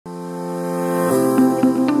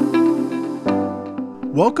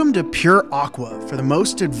Welcome to Pure Aqua for the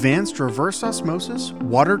most advanced reverse osmosis,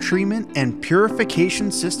 water treatment, and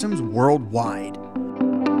purification systems worldwide.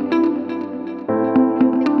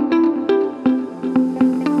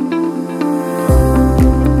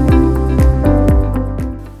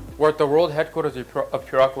 We're at the world headquarters of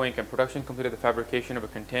Pure Aqua Inc. and production completed the fabrication of a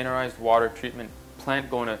containerized water treatment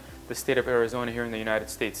plant going to the state of Arizona here in the United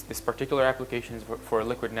States. This particular application is for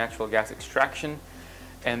liquid natural gas extraction,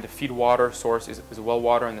 and the feed water source is well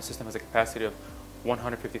water, and the system has a capacity of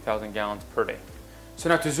 150,000 gallons per day. So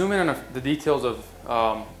now to zoom in on the details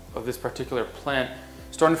of this particular plant,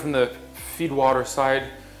 starting from the feed water side,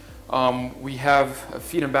 we have a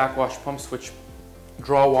feed and backwash pumps which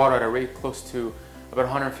draw water at a rate close to about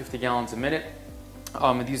 150 gallons a minute.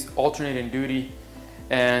 These alternate in duty,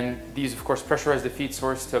 and these of course pressurize the feed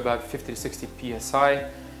source to about 50 to 60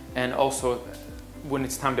 psi, and also when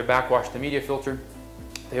it's time to backwash the media filter,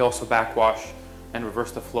 they also backwash and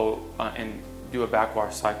reverse the flow and do a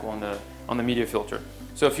backwash cycle on the media filter.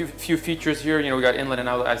 So a few features here. We got inlet and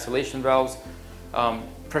outlet isolation valves,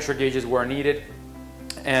 pressure gauges where needed,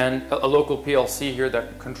 and a local PLC here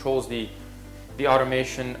that controls the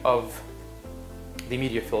automation of the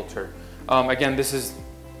media filter. Again, this is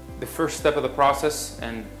the first step of the process,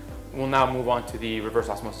 and we'll now move on to the reverse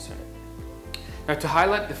osmosis unit. Now, to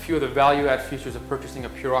highlight a few of the value-add features of purchasing a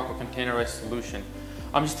Pure Aqua containerized solution,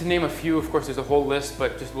 just to name a few, of course there's a whole list,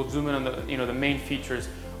 but just we'll zoom in on the main features.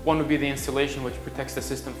 One would be the insulation, which protects the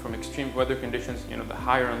system from extreme weather conditions, the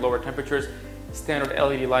higher and lower temperatures. Standard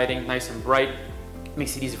LED lighting, nice and bright,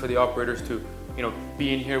 makes it easy for the operators to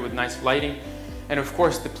be in here with nice lighting. And of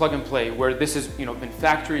course the plug and play, where this has been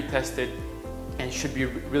factory tested and should be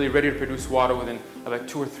really ready to produce water within about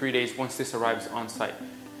 2 or 3 days once this arrives on site.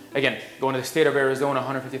 Again, going to the state of Arizona,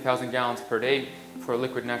 150,000 gallons per day for a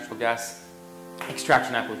liquid natural gas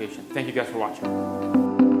extraction application. Thank you guys for watching.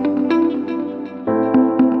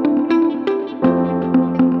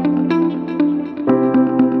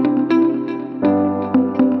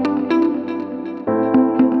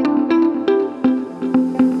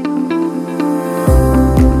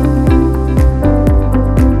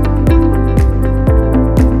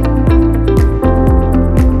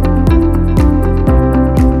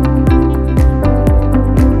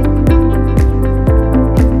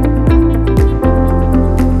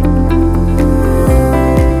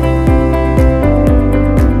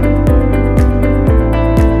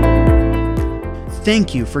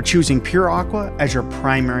 Thank you for choosing Pure Aqua as your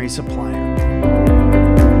primary supplier.